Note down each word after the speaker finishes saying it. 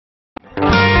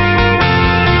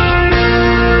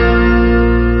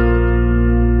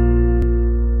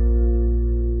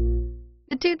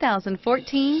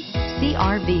2014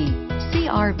 CR-V.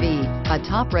 CR-V, a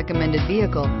top recommended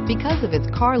vehicle because of its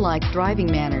car-like driving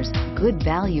manners, good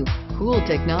value, cool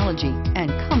technology, and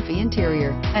comfy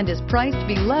interior, and is priced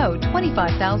below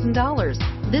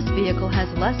 $25,000. This vehicle has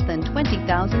less than 20,000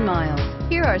 miles.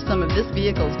 Here are some of this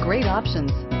vehicle's great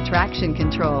options: traction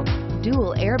control,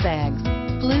 dual airbags,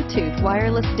 Bluetooth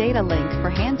wireless data link for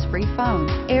hands-free phone,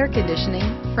 air conditioning,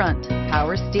 front,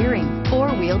 power steering,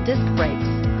 four-wheel disc brakes,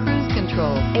 cruise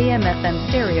control, AM/FM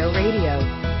stereo radio,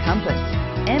 compass,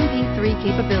 MP3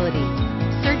 capability.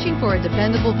 Searching for a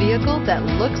dependable vehicle that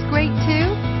looks great too?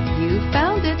 You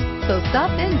found it, so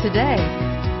stop in today.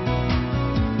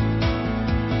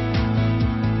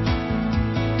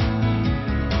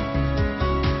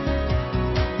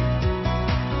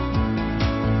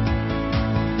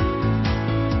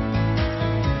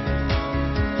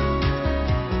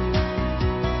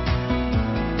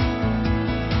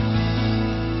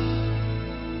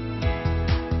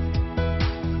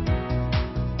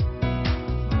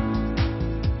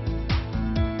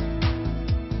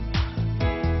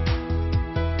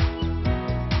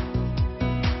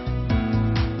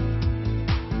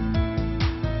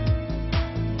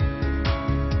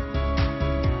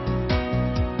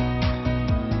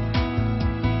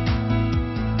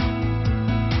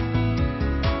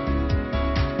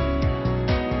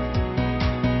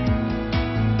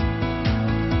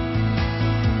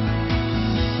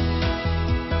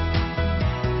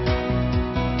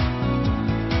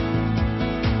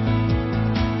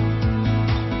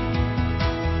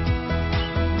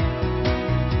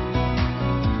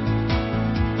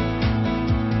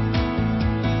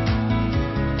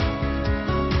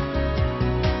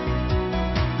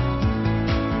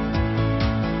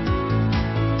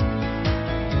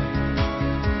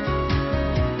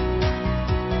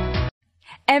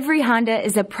 Every Honda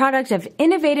is a product of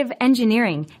innovative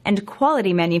engineering and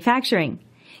quality manufacturing.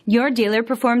 Your dealer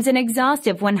performs an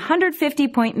exhaustive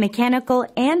 150-point mechanical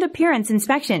and appearance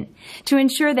inspection to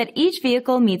ensure that each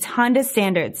vehicle meets Honda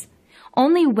standards.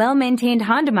 Only well-maintained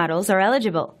Honda models are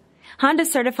eligible. Honda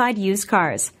certified used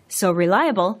cars, so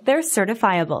reliable they're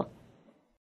certifiable.